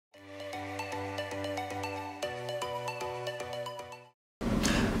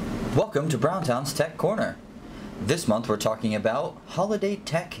Welcome to Browntown's Tech Corner. This month we're talking about holiday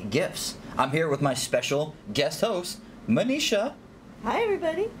tech gifts. I'm here with my special guest host, Manisha. Hi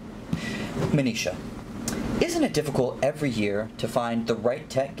everybody. Manisha, isn't it difficult every year to find the right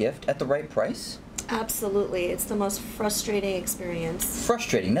tech gift at the right price? Absolutely. It's the most frustrating experience.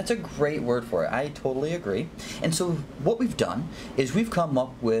 Frustrating, that's a great word for it. I totally agree. And so what we've done is we've come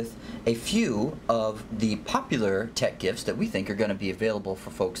up with a few of the popular tech gifts that we think are going to be available for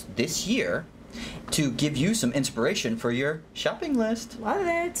folks this year to give you some inspiration for your shopping list. Love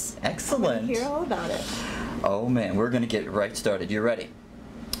it. Excellent. I want to hear all about it. Oh man, we're going to get right started. You ready?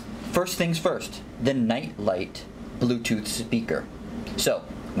 First things first, the Nightlight Bluetooth speaker. So,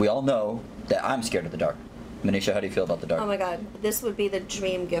 we all know that I'm scared of the dark. Manisha, how do you feel about the dark? Oh my god, this would be the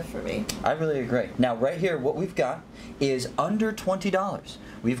dream gift for me. I really agree. Now, right here, what we've got is under $20.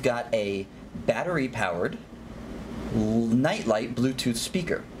 We've got a battery-powered Nightlight Bluetooth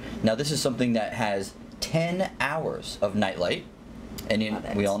speaker. Now, this is something that has 10 hours of nightlight. And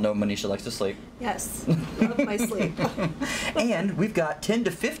we all know Manisha likes to sleep. Yes, love my sleep. And we've got 10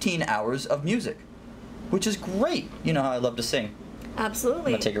 to 15 hours of music, which is great. You know how I love to sing. Absolutely.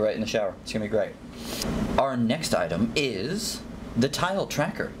 I'm gonna take it right in the shower. It's gonna be great. Our next item is the Tile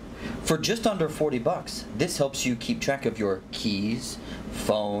Tracker. For just under 40 bucks, this helps you keep track of your keys,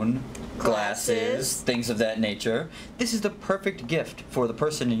 phone, glasses, things of that nature. This is the perfect gift for the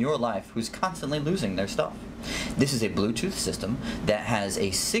person in your life who's constantly losing their stuff. This is a Bluetooth system that has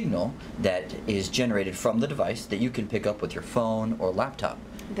a signal that is generated from the device that you can pick up with your phone or laptop.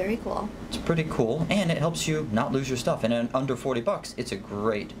 Very cool. It's pretty cool, and it helps you not lose your stuff. And at under 40 bucks, it's a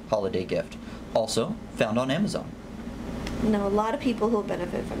great holiday gift. Also found on Amazon. You know, a lot of people who'll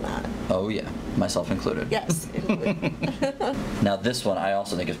benefit from that. Oh yeah, myself included. Yes. Now this one I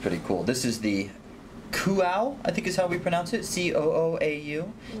also think is pretty cool. This is the Coau, I think is how we pronounce it,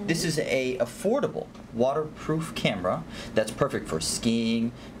 C-O-O-A-U. Mm-hmm. This is a affordable waterproof camera that's perfect for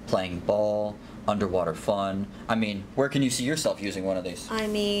skiing, playing ball, underwater fun. I mean, where can you see yourself using one of these? I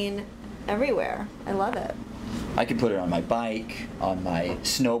mean, everywhere. I love it. I could put it on my bike, on my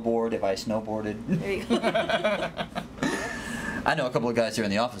snowboard if I snowboarded. There you go. I know a couple of guys here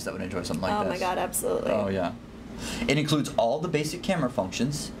in the office that would enjoy something like Oh this. my god, absolutely. Oh yeah. It includes all the basic camera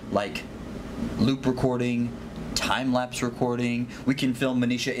functions like loop recording, time-lapse recording. We can film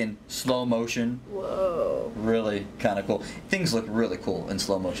Manisha in slow motion. Whoa. Really kind of cool. Things look really cool in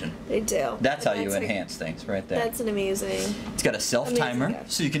slow motion. They do. That's how you enhance things right there. That's an amazing. It's got a self-timer,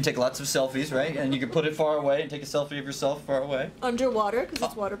 gift. so you can take lots of selfies, right? And you can put it far away and take a selfie of yourself far away. Underwater, because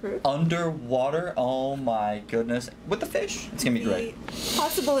it's waterproof. Underwater, oh my goodness. With the fish, it's going to be great. The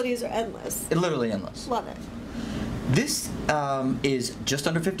possibilities are endless. Literally endless. Love it. This is just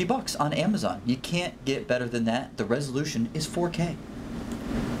under 50 bucks on Amazon. You can't get better than that. The resolution is 4K.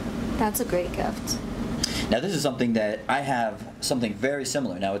 That's a great gift. Now this is something that I have something very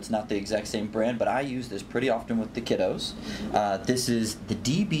similar. Now it's not the exact same brand, but I use this pretty often with the kiddos. This is the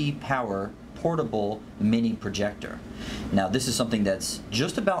DB Power Portable Mini Projector. Now this is something that's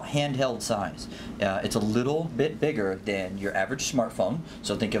just about handheld size. It's a little bit bigger than your average smartphone,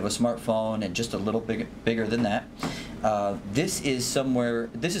 so think of a smartphone and just a little bigger than that. This is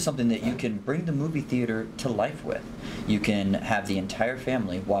something that you can bring the movie theater to life with. You can have the entire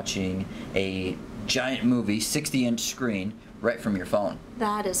family watching a giant movie, 60-inch screen, right from your phone.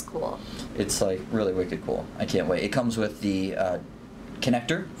 That is cool. It's like really wicked cool. I can't wait. It comes with the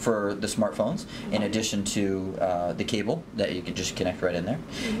connector for the smartphones, in addition to the cable that you can just connect right in there.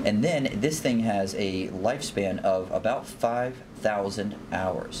 Mm-hmm. And then this thing has a lifespan of about 5,000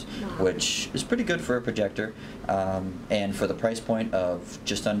 hours, Wow. which is pretty good for a projector. And for the price point of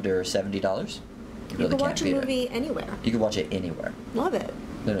just under $70, you really can can't watch a beat movie it. anywhere. You can watch it anywhere. Love it.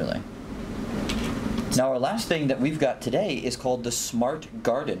 Literally. Now our last thing that we've got today is called the Smart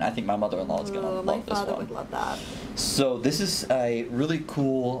Garden. I think my mother-in-law is going to love this one. My father would love that. So this is a really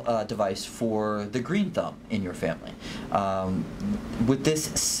cool device for the green thumb in your family. With this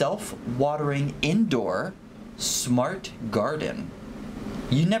self-watering indoor smart garden,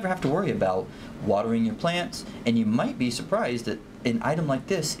 you never have to worry about watering your plants, and you might be surprised that an item like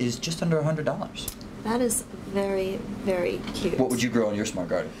this is just under $100. That is very, very cute. What would you grow in your smart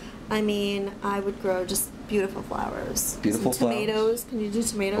garden? I mean, I would grow just beautiful flowers. Beautiful Some flowers. tomatoes. Can you do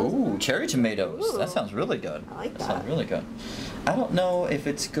tomatoes? Ooh, cherry tomatoes. Ooh. That sounds really good. I like That that. sounds really good. I don't know if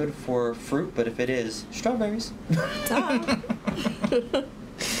it's good for fruit, but if it is, strawberries. Duh.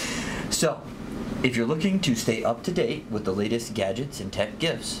 So, if you're looking to stay up to date with the latest gadgets and tech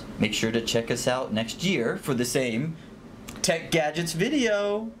gifts, make sure to check us out next year for the same tech gadgets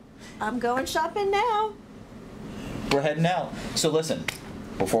video. I'm going shopping now. We're heading out. So listen,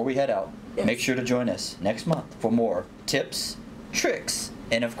 before we head out, Yes. make sure to join us next month for more tips, tricks,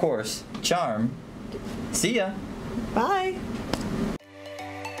 and of course, charm. See ya. Bye.